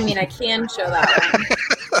can show that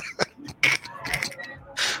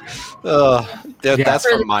one. that's Yeah.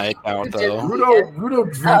 from my account, though.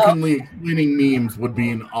 Rudo drunkenly explaining memes would be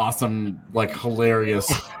an awesome,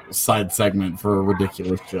 hilarious side segment for a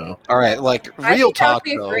ridiculous show. All right, I real think that would talk,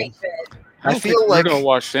 be a though. great fit. I feel like don't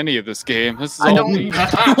watch any of this game. This is I all don't- me.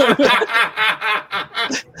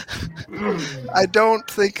 I don't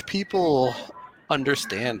think people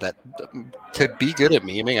understand that to be good at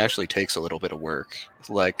memeing actually takes a little bit of work.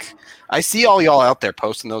 Like, I see all y'all out there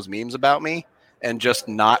posting those memes about me and just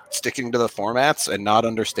not sticking to the formats and not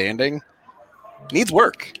understanding. It needs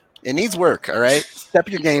work. It needs work, all right? Step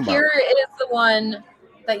your game up. Here is the one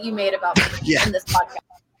that you made about me Yeah. in this podcast.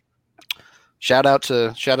 Shout out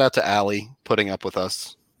to Allie putting up with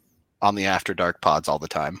us on the After Dark pods all the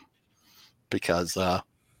time. Because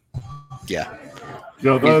yeah.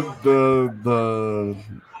 Yo, the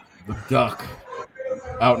duck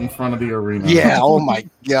out in front of the arena. Yeah, oh my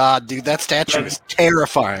god, dude, that statue is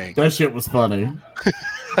terrifying. That shit was funny.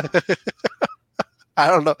 I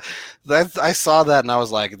don't know. I saw that and I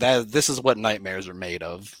was like, this is what nightmares are made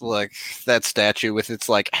of. Like that statue with its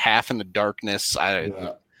half in the darkness.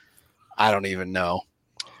 Yeah. I don't even know.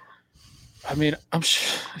 I mean, I'm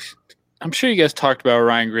sure you guys talked about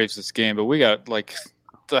Ryan Graves this game, but we got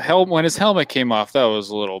when his helmet came off, that was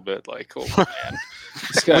a little bit oh man,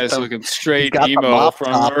 this guy's looking straight got the emo mop from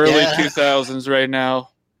top, early yeah. 2000s right now.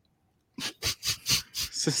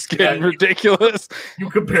 This is getting ridiculous. You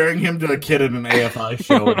comparing him to a kid in an AFI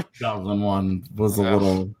show in 2001 was a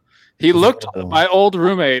little. He looked my old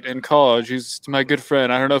roommate in college. He's my good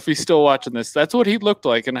friend. I don't know if he's still watching this. That's what he looked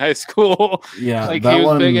like in high school. Yeah, He that was a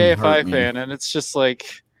one big hurt AFI me. fan, and it's just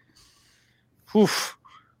oof.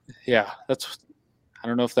 Yeah, that's. I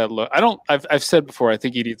don't know if that look. I've said before. I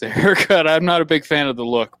think he needs a haircut. I'm not a big fan of the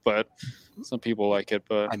look, but some people like it.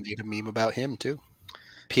 But I made a meme about him too.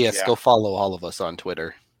 P.S. Yeah. Go follow all of us on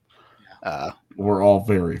Twitter. We're all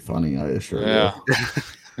very funny, I assure yeah, you.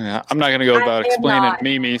 Yeah, I'm not going to go about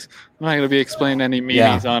explaining memes. I'm not going to be explaining any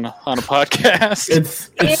memes on a podcast. It's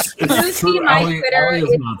true. Allie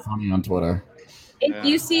is not funny on Twitter. If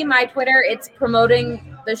you see my Twitter, it's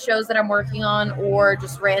promoting the shows that I'm working on or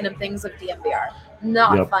just random things of DMVR.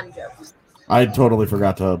 Not fun jokes. I totally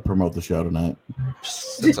forgot to promote the show tonight.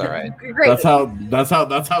 That's all right. Great. That's how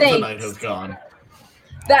tonight has gone.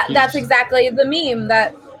 That's exactly the meme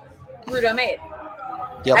that Rudo made.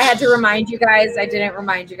 Yep. I had to remind you guys. I didn't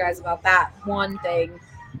remind you guys about that one thing.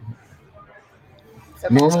 So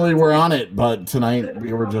normally we're on it, but tonight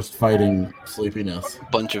we were just fighting sleepiness.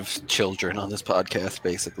 Bunch of children on this podcast,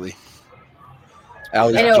 basically.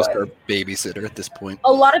 Allie's just our babysitter at this point.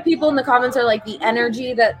 A lot of people in the comments are like, the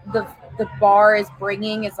energy that the bar is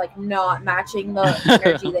bringing is like not matching the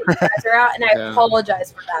energy that you guys are at, and I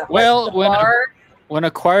apologize for that. Well, when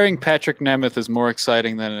acquiring Patrick Nemeth is more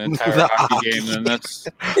exciting than an entire hockey game, then that's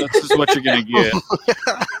just what you're going to get.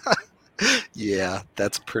 Yeah,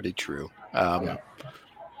 that's pretty true.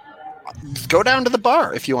 Go down to the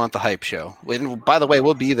bar if you want the hype show. And by the way,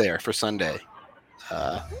 we'll be there for Sunday.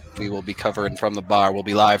 We will be covering from the bar. We'll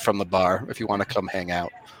be live from the bar if you want to come hang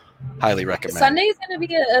out. Highly recommend. Sunday's going to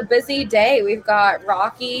be a busy day. We've got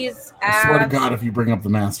Rockies, Avs. I swear to God, if you bring up the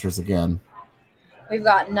Masters again. We've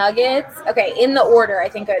got Nuggets. Okay, in the order, I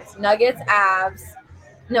think it's Nuggets, Avs.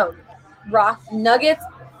 No, Nuggets,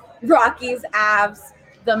 Rockies, Avs,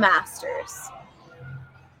 the Masters.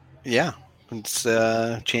 Yeah, it's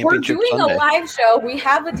championship We're doing Sunday. A live show. We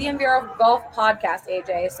have a DMVR golf podcast,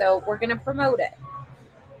 AJ, so we're going to promote it.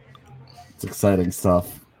 It's exciting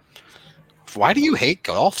stuff. Why do you hate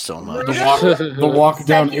golf so much? The walk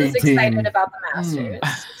down 18. He was excited about the Masters.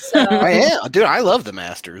 So. I am. Dude, I love the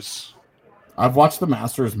Masters. I've watched the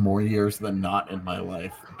Masters more years than not in my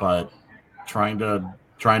life, but trying to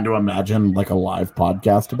imagine like a live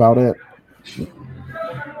podcast about it.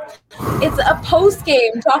 It's a post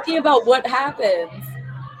game talking about what happens.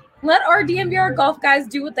 Let our DMVR golf guys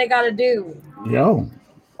do what they got to do. Yo,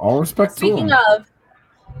 all respect to them. Speaking of,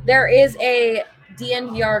 there is a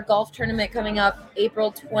DNVR golf tournament coming up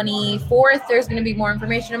April 24th. There's going to be more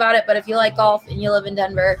information about it, but if you like golf and you live in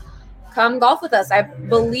Denver, come golf with us. I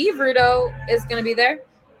believe Rudo is going to be there.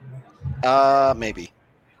 Maybe.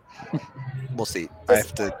 We'll see. I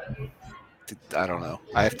don't know.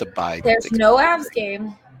 I have to buy. There's no Avs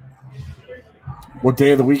game. What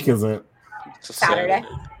day of the week is it? Saturday.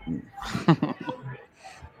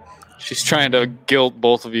 She's trying to guilt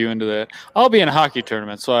both of you into that. I'll be in a hockey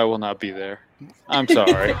tournament, so I will not be there. I'm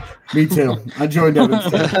sorry. Me too. I joined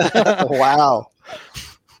Evan's team. Wow.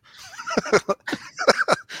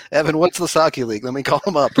 Evan, what's the hockey league? Let me call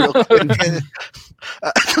him up real quick.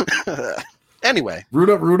 Anyway.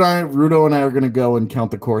 Rudo and I are going to go and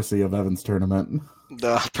count the Corsi of Evan's tournament.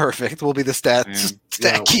 Perfect. We'll be the stat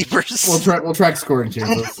keepers. We'll track scoring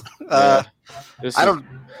chances.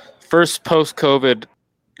 First post-COVID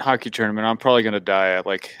hockey tournament. I'm probably going to die at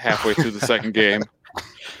like halfway through the second game.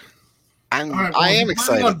 I am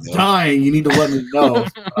excited. If I'm dying, you need to let me know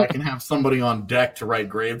so I can have somebody on deck to write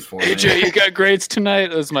grades for me. AJ, you got grades tonight?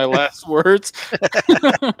 Those are my last words.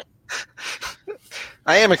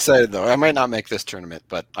 I am excited, though. I might not make this tournament,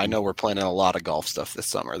 but I know we're planning a lot of golf stuff this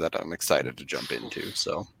summer that I'm excited to jump into.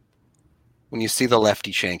 So when you see the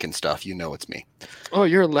lefty shanking stuff, you know it's me. Oh,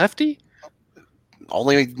 you're a lefty?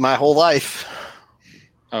 Only my whole life.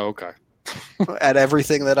 Oh, okay. At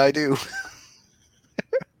everything that I do.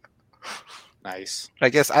 Nice. I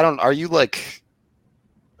guess are you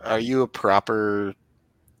a proper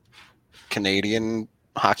Canadian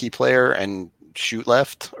hockey player and shoot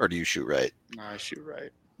left, or do you shoot right? No, I shoot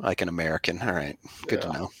right. Like an American. All right. Good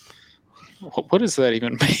to know. What does that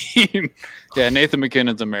even mean? Yeah, Nathan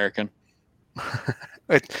McKinnon's American.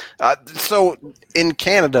 So in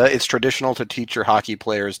Canada, it's traditional to teach your hockey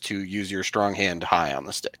players to use your strong hand high on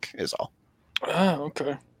the stick, is all. Oh,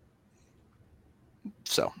 okay.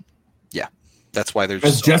 So, yeah. That's why there's...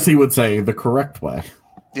 As Jesse would say, the correct way.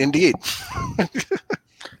 Indeed.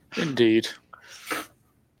 Indeed.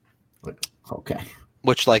 Okay.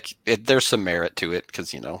 Which, there's some merit to it,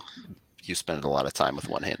 because, you spend a lot of time with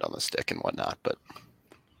one hand on the stick and whatnot, but...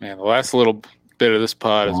 Man, the last little bit of this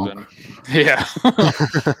pod has been... Yeah.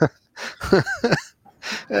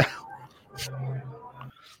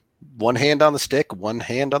 One hand on the stick, one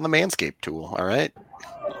hand on the Manscaped tool, all right?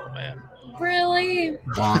 Oh, man. Really?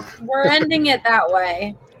 We're ending it that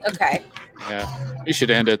way. Okay. Yeah, we should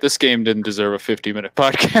end it. This game didn't deserve a 50-minute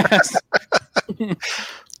podcast.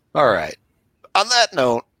 All right. On that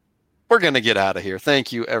note, we're going to get out of here.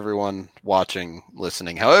 Thank you, everyone watching,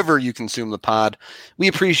 listening, however you consume the pod. We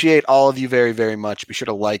appreciate all of you very, very much. Be sure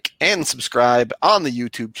to like and subscribe on the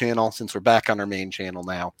YouTube channel since we're back on our main channel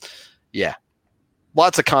now. Yeah.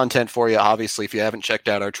 Lots of content for you. Obviously, if you haven't checked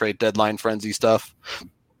out our trade deadline frenzy stuff,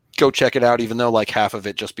 go check it out, even though like half of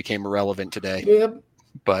it just became irrelevant today. Yep.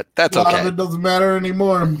 But that's okay. A lot okay. of it doesn't matter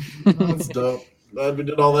anymore. That's dope. Glad we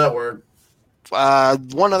did all that work.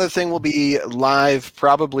 One other thing will be live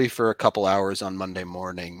probably for a couple hours on Monday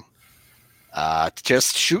morning.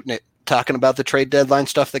 Just shooting it, talking about the trade deadline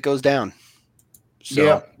stuff that goes down. So,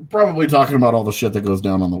 yeah, probably talking about all the shit that goes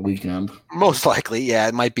down on the weekend. Most likely, yeah.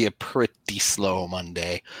 It might be a pretty slow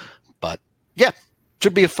Monday. But, yeah,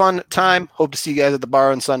 should be a fun time. Hope to see you guys at the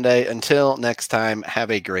bar on Sunday. Until next time,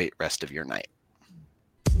 have a great rest of your night.